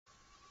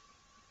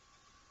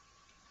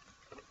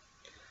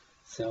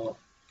So,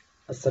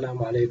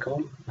 Assalamu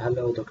alaikum.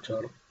 Hello,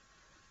 doctor.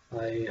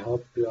 I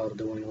hope you are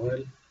doing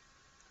well.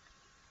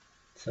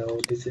 So,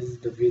 this is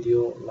the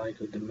video like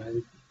you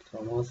demand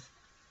from us.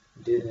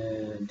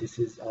 This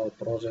is our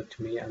project,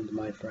 me and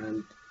my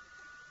friend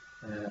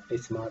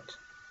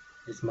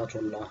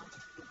Ismatullah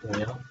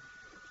Oya,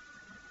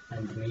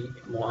 and me,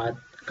 Muad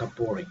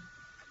Kapoori.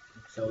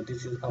 So,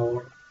 this is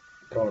our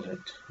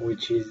project,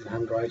 which is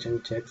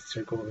handwriting text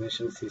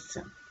recognition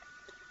system,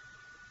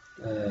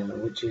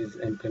 which is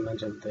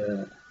implemented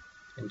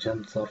in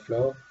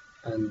TensorFlow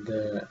and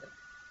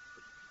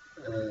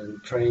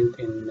trained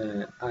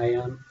in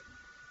IAM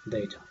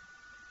data.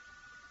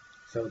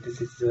 So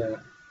this is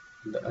the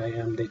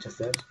IAM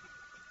dataset,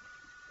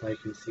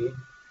 like you see.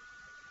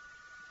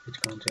 It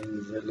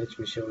contains, let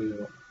me show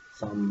you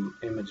some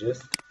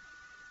images.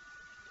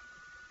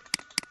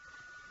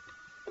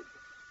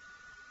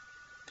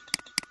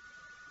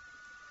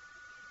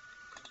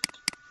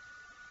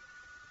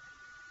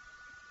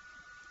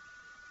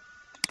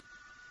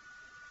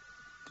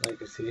 Like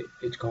you see,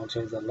 it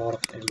contains a lot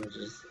of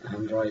images,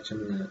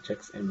 handwriting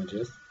text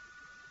images.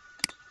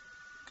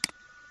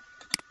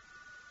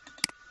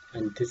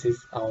 And this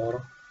is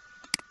our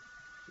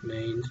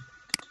main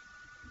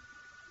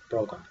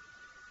program.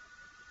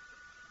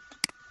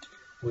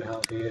 We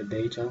have here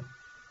data,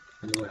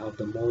 and we have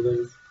the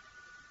models,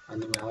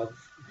 and we have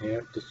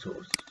here the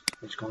source,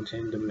 which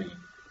contain the main.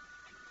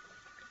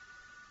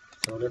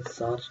 So let's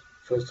start.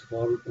 First of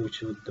all, we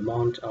should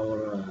mount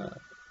our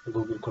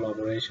Google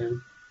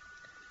collaboration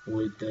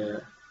with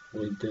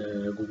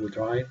Google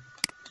Drive,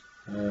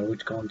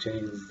 which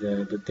contains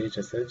the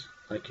dataset,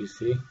 like you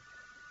see.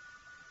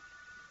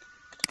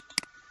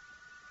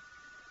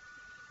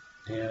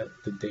 Here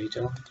the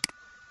data.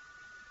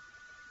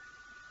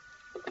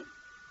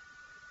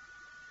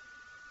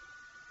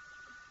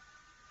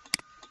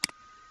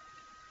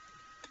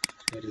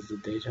 Here is the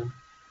data,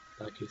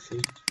 like you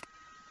see.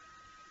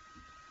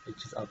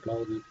 It is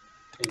uploaded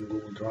in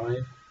Google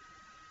Drive,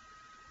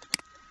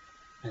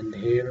 and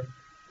here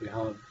we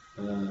have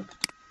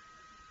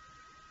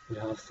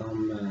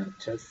some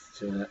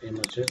test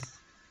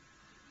images.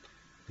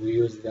 We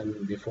use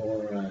them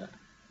before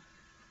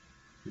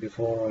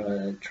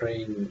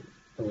train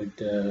with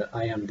the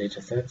IAM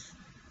datasets.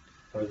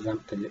 For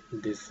example,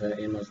 this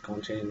image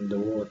contains the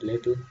word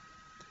little,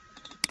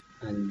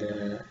 and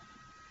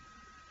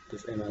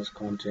this image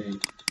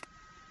contains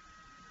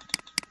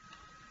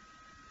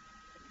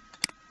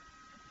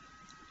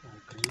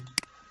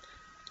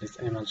this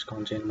image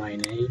contains my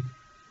name,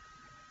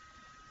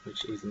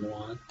 which is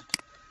Muad,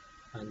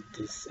 and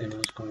this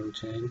image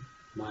contains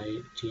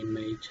my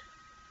teammate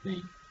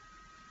name,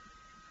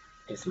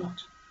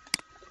 Ismat.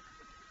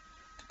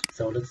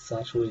 So let's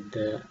start with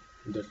the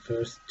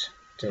first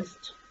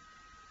test.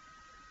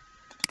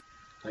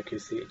 Like you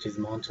see, it is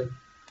mounted.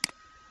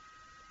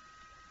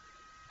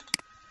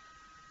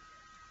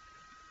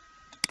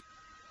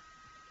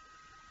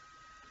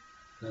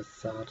 Let's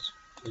start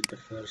with the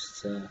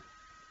first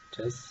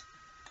test.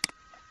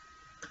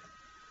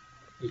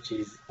 It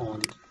is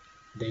on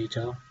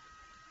data.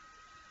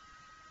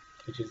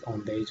 It is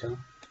on data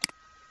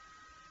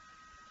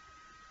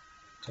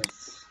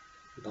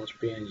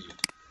tests.png.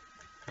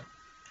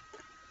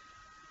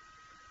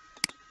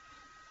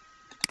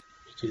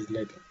 It is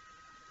little.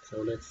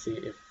 So let's see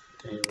if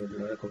it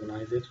will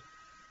recognize it.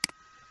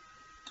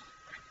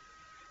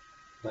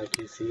 Like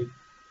you see,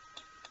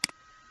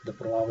 the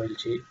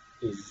probability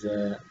is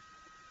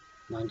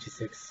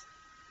 96%,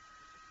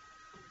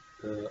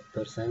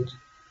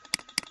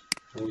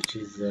 which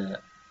is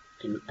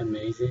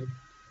amazing,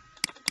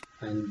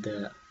 and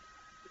the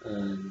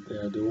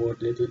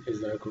word little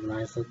is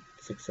recognized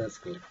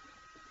successfully.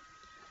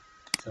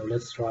 So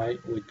let's try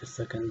with the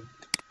second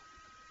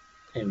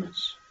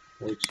image,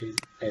 which is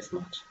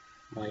Ismat,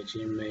 my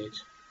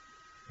teammate's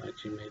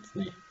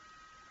name.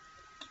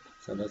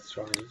 So let's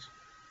try it.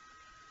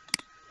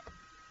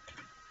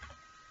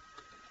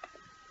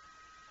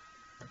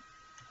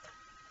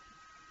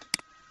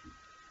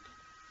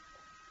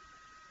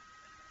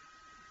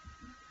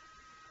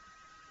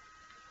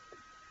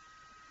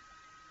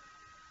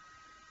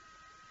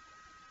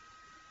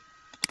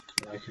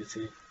 Like you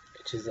see,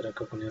 it is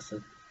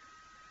recognized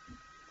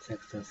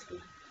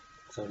successfully.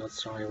 So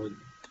let's try with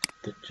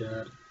the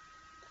third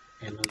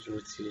image,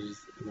 which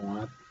is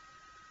Muad,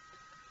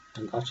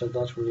 and after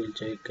that we will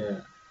take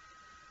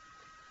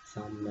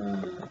some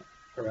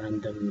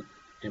random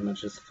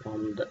images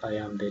from the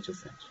IAM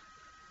dataset.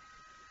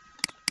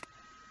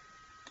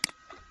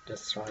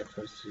 Let's try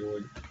first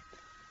with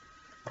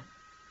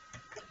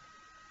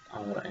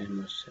our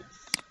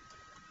images.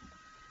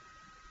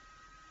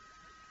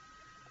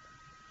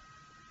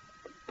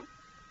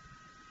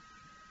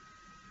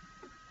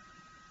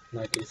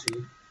 Like you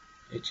see,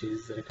 it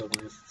is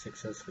recognized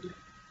successfully.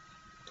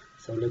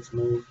 So let's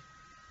move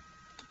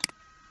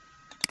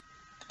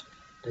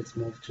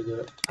to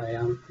the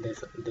IAM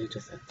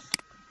datasets.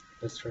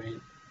 Let's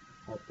train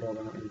our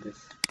program in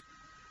this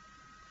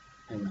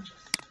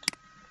images.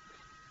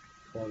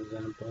 For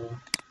example,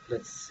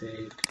 let's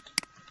take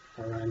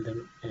a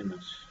random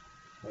image,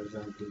 for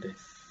example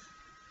this.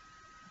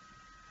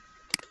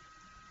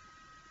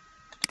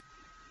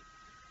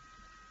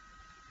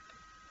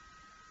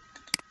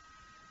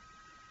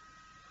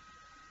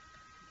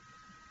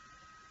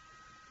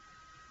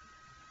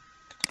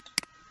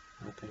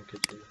 I think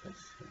it is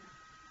this here.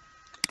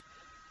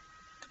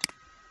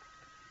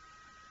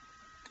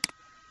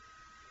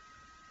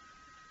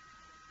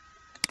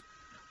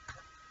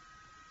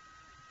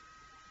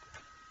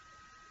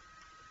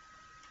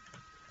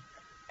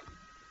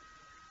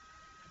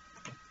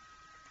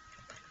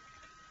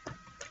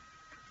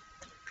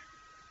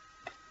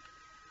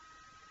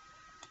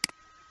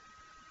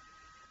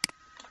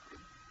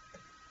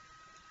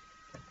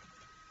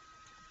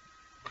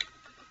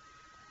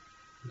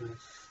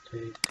 Let's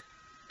take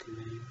the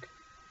link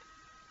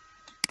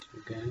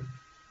again.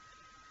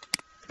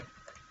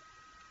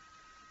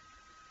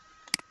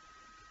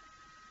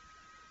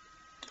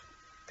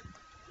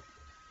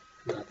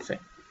 That's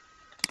it.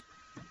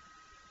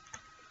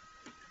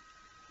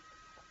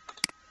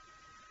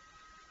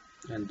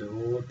 And the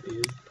word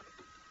is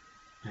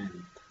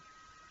end.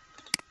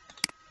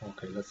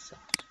 Okay, let's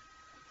start.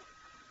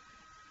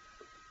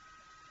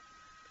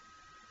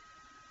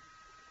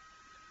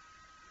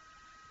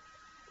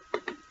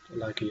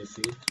 Like you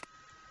see,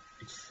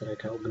 it's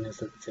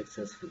recognized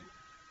successfully,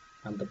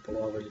 and the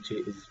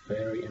probability is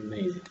very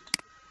amazing.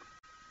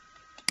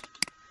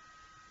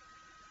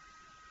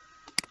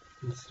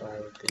 Let's try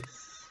with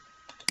this.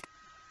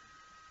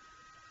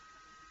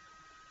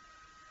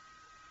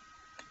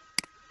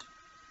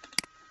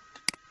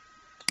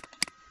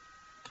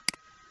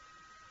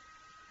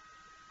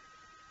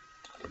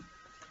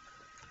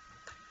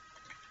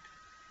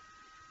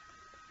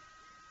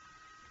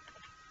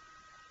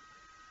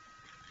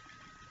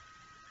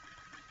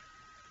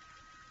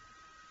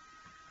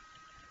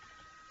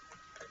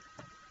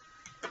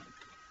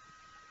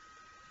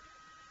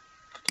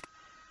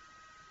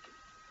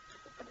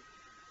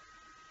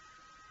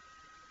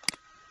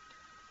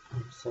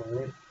 I'm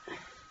sorry.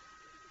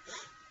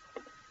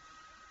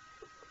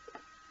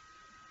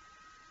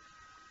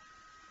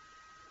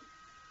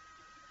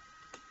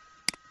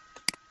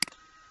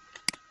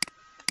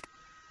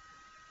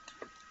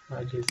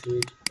 Like you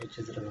see, it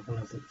is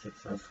recognized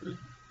successfully.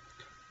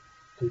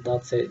 And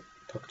that's it,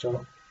 doctor.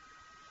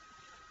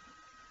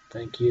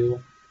 Thank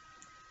you,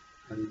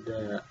 and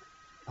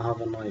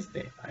have a nice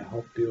day. I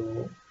hope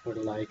you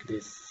will like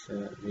this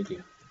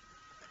video.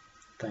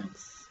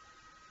 Thanks.